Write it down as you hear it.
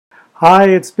Hi,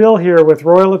 it's Bill here with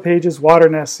Royal LePage's Water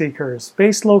Nest Seekers,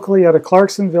 based locally out of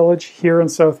Clarkson Village here in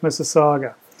South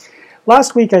Mississauga.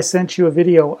 Last week I sent you a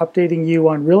video updating you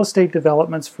on real estate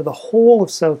developments for the whole of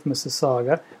South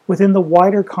Mississauga within the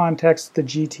wider context of the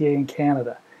GTA in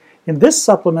Canada. In this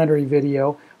supplementary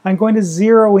video, I'm going to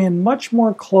zero in much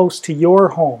more close to your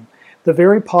home, the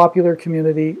very popular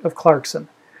community of Clarkson.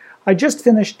 I just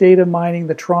finished data mining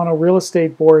the Toronto Real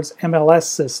Estate Board's MLS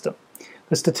system.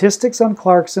 The statistics on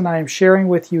Clarkson I am sharing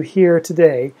with you here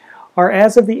today are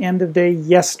as of the end of day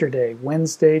yesterday,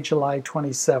 Wednesday, July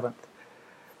 27th.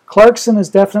 Clarkson is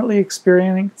definitely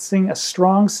experiencing a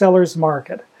strong seller's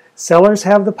market. Sellers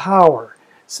have the power.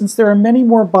 Since there are many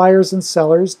more buyers than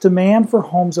sellers, demand for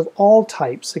homes of all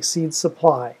types exceeds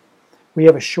supply. We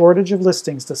have a shortage of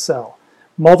listings to sell.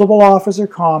 Multiple offers are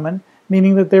common,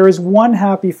 meaning that there is one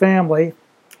happy family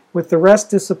with the rest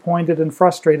disappointed and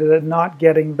frustrated at not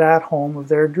getting that home of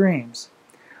their dreams.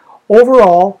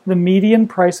 Overall, the median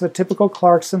price of a typical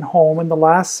Clarkson home in the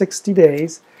last 60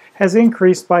 days has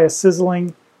increased by a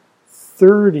sizzling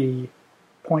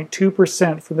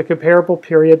 30.2% from the comparable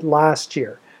period last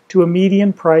year to a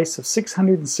median price of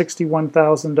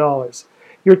 $661,000.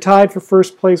 You're tied for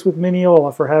first place with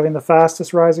Mineola for having the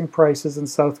fastest rising prices in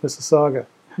South Mississauga.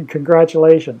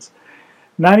 Congratulations.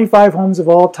 95 homes of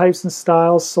all types and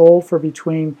styles sold for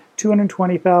between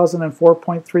 $220,000 and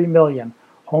 $4.3 million.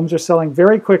 Homes are selling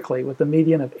very quickly with a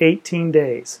median of 18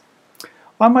 days.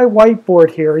 On my whiteboard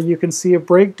here, you can see a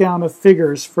breakdown of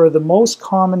figures for the most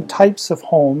common types of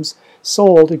homes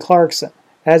sold in Clarkson.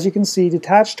 As you can see,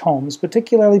 detached homes,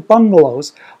 particularly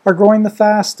bungalows, are growing the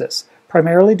fastest,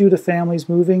 primarily due to families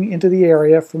moving into the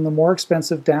area from the more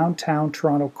expensive downtown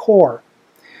Toronto core.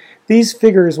 These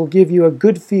figures will give you a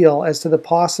good feel as to the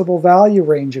possible value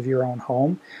range of your own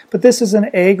home, but this is an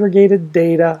aggregated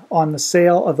data on the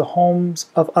sale of the homes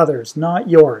of others, not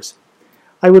yours.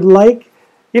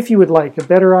 If you would like a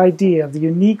better idea of the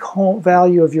unique home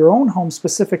value of your own home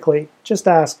specifically, just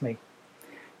ask me.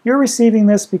 You're receiving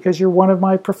this because you're one of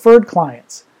my preferred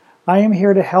clients. I am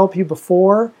here to help you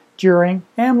before, during,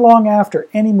 and long after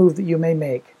any move that you may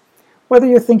make. Whether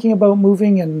you're thinking about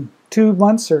moving in 2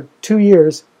 months or 2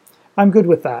 years, I'm good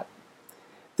with that.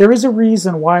 There is a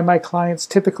reason why my clients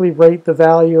typically rate the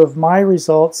value of my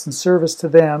results and service to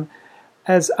them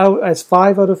as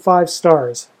 5 out of 5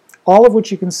 stars, all of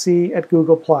which you can see at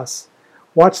Google+.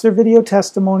 Watch their video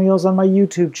testimonials on my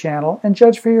YouTube channel and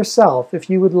judge for yourself if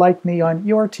you would like me on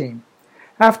your team.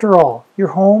 After all, your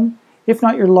home, if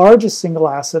not your largest single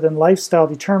asset and lifestyle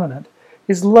determinant,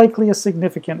 is likely a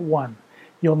significant one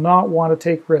you'll not want to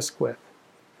take risk with.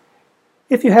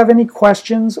 If you have any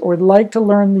questions or would like to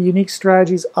learn the unique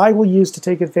strategies I will use to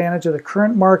take advantage of the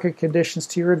current market conditions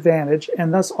to your advantage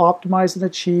and thus optimize and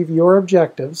achieve your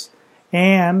objectives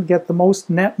and get the most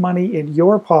net money in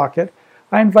your pocket,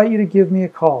 I invite you to give me a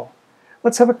call.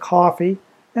 Let's have a coffee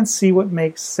and see what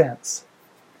makes sense.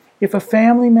 If a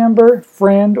family member,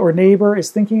 friend, or neighbor is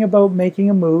thinking about making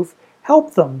a move,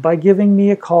 help them by giving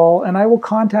me a call and I will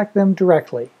contact them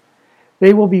directly.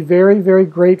 They will be very, very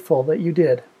grateful that you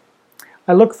did.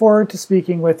 I look forward to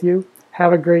speaking with you.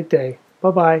 Have a great day.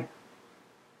 Bye-bye.